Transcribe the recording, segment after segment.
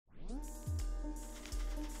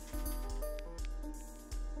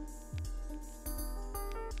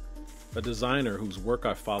A designer whose work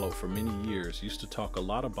I follow for many years used to talk a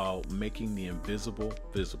lot about making the invisible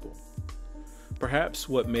visible. Perhaps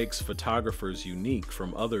what makes photographers unique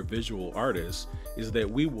from other visual artists is that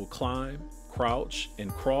we will climb, crouch,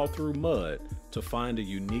 and crawl through mud to find a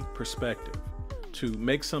unique perspective, to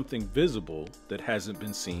make something visible that hasn't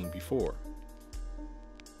been seen before.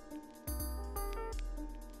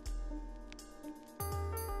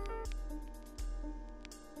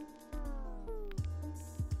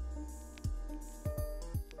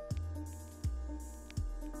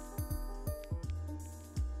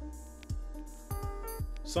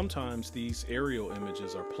 Sometimes these aerial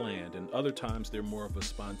images are planned, and other times they're more of a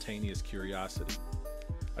spontaneous curiosity.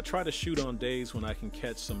 I try to shoot on days when I can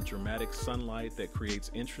catch some dramatic sunlight that creates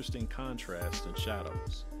interesting contrast and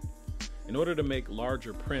shadows. In order to make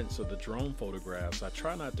larger prints of the drone photographs, I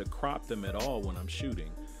try not to crop them at all when I'm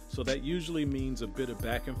shooting, so that usually means a bit of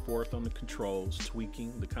back and forth on the controls,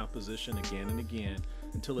 tweaking the composition again and again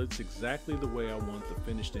until it's exactly the way I want the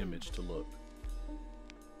finished image to look.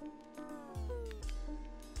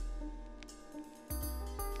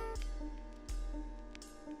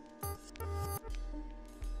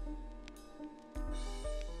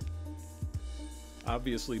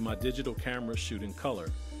 Obviously, my digital cameras shoot in color,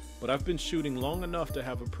 but I've been shooting long enough to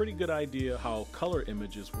have a pretty good idea how color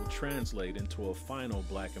images will translate into a final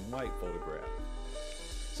black and white photograph.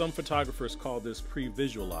 Some photographers call this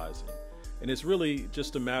pre-visualizing, and it's really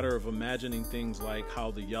just a matter of imagining things like how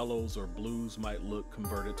the yellows or blues might look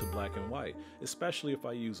converted to black and white, especially if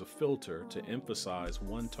I use a filter to emphasize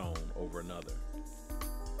one tone over another.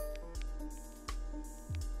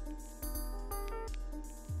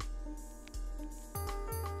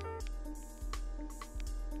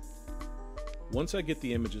 Once I get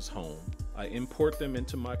the images home, I import them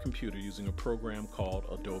into my computer using a program called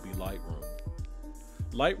Adobe Lightroom.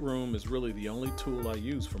 Lightroom is really the only tool I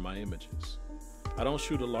use for my images. I don't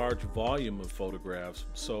shoot a large volume of photographs,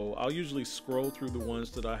 so I'll usually scroll through the ones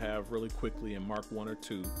that I have really quickly and mark one or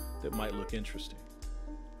two that might look interesting.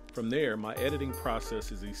 From there, my editing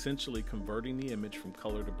process is essentially converting the image from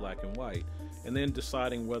color to black and white, and then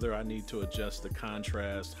deciding whether I need to adjust the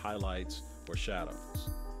contrast, highlights, or shadows.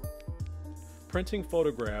 Printing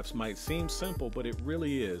photographs might seem simple, but it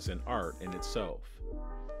really is an art in itself.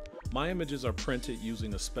 My images are printed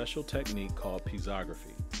using a special technique called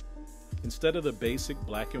piezographhy. Instead of the basic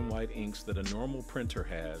black and white inks that a normal printer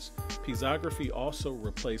has, piezographhy also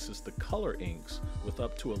replaces the color inks with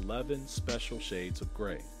up to 11 special shades of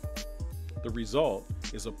gray. The result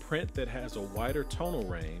is a print that has a wider tonal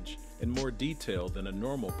range and more detail than a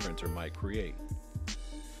normal printer might create.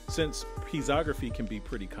 Since piezographhy can be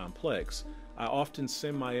pretty complex, I often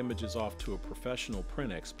send my images off to a professional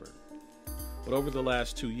print expert. But over the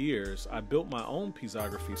last 2 years, I built my own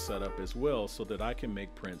piezographhy setup as well so that I can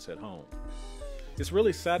make prints at home. It's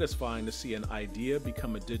really satisfying to see an idea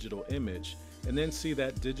become a digital image and then see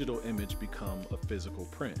that digital image become a physical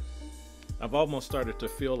print. I've almost started to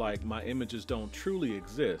feel like my images don't truly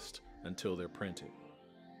exist until they're printed.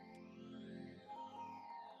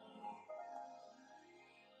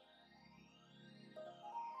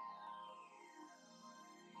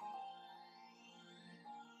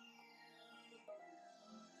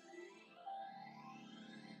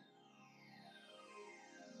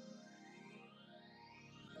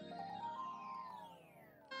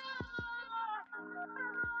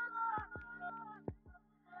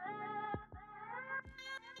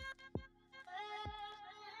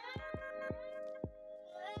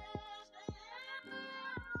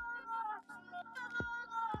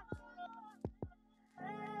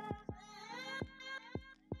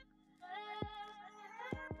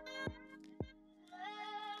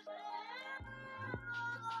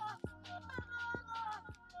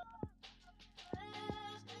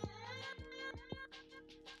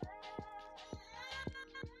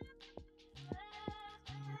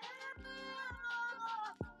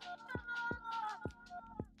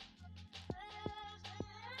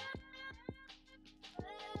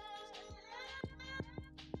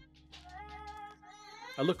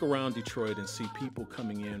 I look around Detroit and see people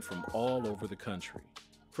coming in from all over the country,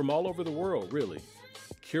 from all over the world, really,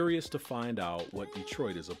 curious to find out what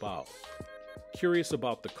Detroit is about. Curious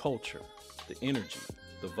about the culture, the energy,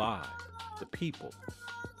 the vibe, the people.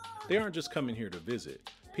 They aren't just coming here to visit.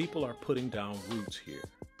 People are putting down roots here.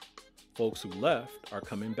 Folks who left are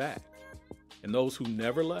coming back. And those who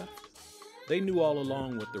never left, they knew all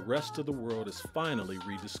along what the rest of the world is finally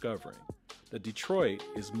rediscovering. That Detroit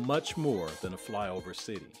is much more than a flyover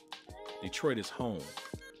city. Detroit is home.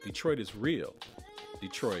 Detroit is real.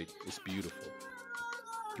 Detroit is beautiful.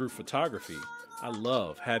 Through photography, I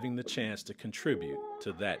love having the chance to contribute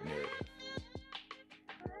to that narrative.